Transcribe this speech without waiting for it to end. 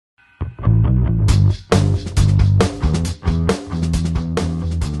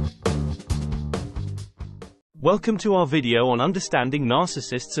Welcome to our video on understanding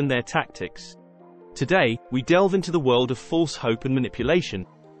narcissists and their tactics. Today, we delve into the world of false hope and manipulation,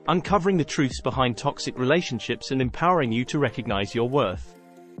 uncovering the truths behind toxic relationships and empowering you to recognize your worth.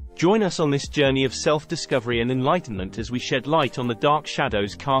 Join us on this journey of self-discovery and enlightenment as we shed light on the dark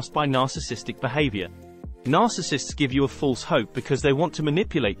shadows cast by narcissistic behavior. Narcissists give you a false hope because they want to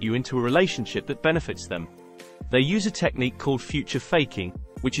manipulate you into a relationship that benefits them. They use a technique called future faking,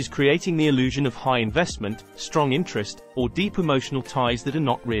 which is creating the illusion of high investment, strong interest, or deep emotional ties that are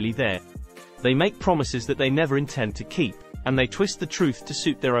not really there. They make promises that they never intend to keep, and they twist the truth to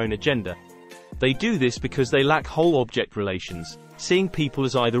suit their own agenda. They do this because they lack whole object relations, seeing people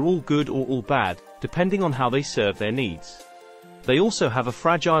as either all good or all bad, depending on how they serve their needs. They also have a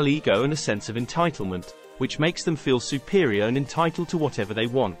fragile ego and a sense of entitlement, which makes them feel superior and entitled to whatever they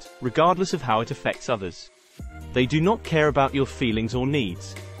want, regardless of how it affects others. They do not care about your feelings or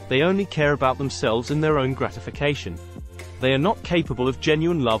needs. They only care about themselves and their own gratification. They are not capable of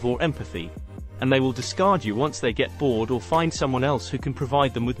genuine love or empathy, and they will discard you once they get bored or find someone else who can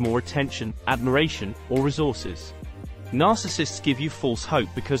provide them with more attention, admiration, or resources. Narcissists give you false hope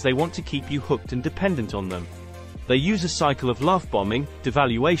because they want to keep you hooked and dependent on them. They use a cycle of love bombing,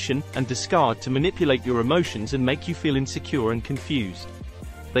 devaluation, and discard to manipulate your emotions and make you feel insecure and confused.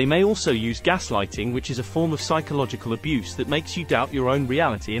 They may also use gaslighting, which is a form of psychological abuse that makes you doubt your own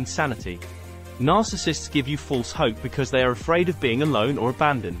reality and sanity. Narcissists give you false hope because they are afraid of being alone or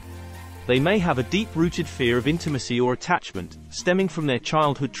abandoned. They may have a deep-rooted fear of intimacy or attachment, stemming from their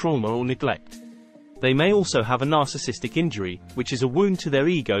childhood trauma or neglect. They may also have a narcissistic injury, which is a wound to their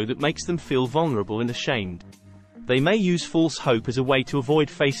ego that makes them feel vulnerable and ashamed. They may use false hope as a way to avoid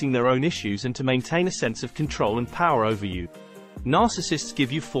facing their own issues and to maintain a sense of control and power over you. Narcissists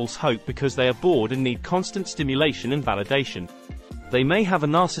give you false hope because they are bored and need constant stimulation and validation. They may have a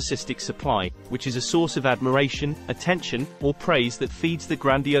narcissistic supply, which is a source of admiration, attention, or praise that feeds the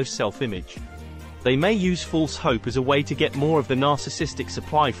grandiose self-image. They may use false hope as a way to get more of the narcissistic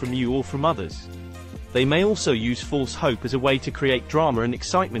supply from you or from others. They may also use false hope as a way to create drama and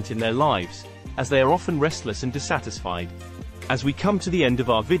excitement in their lives, as they are often restless and dissatisfied. As we come to the end of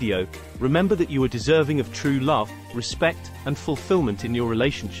our video, remember that you are deserving of true love, respect, and fulfillment in your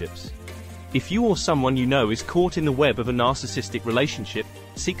relationships. If you or someone you know is caught in the web of a narcissistic relationship,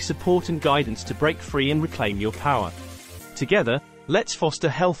 seek support and guidance to break free and reclaim your power. Together, let's foster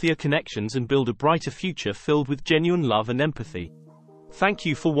healthier connections and build a brighter future filled with genuine love and empathy. Thank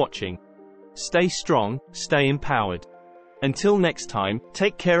you for watching. Stay strong, stay empowered. Until next time,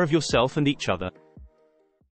 take care of yourself and each other.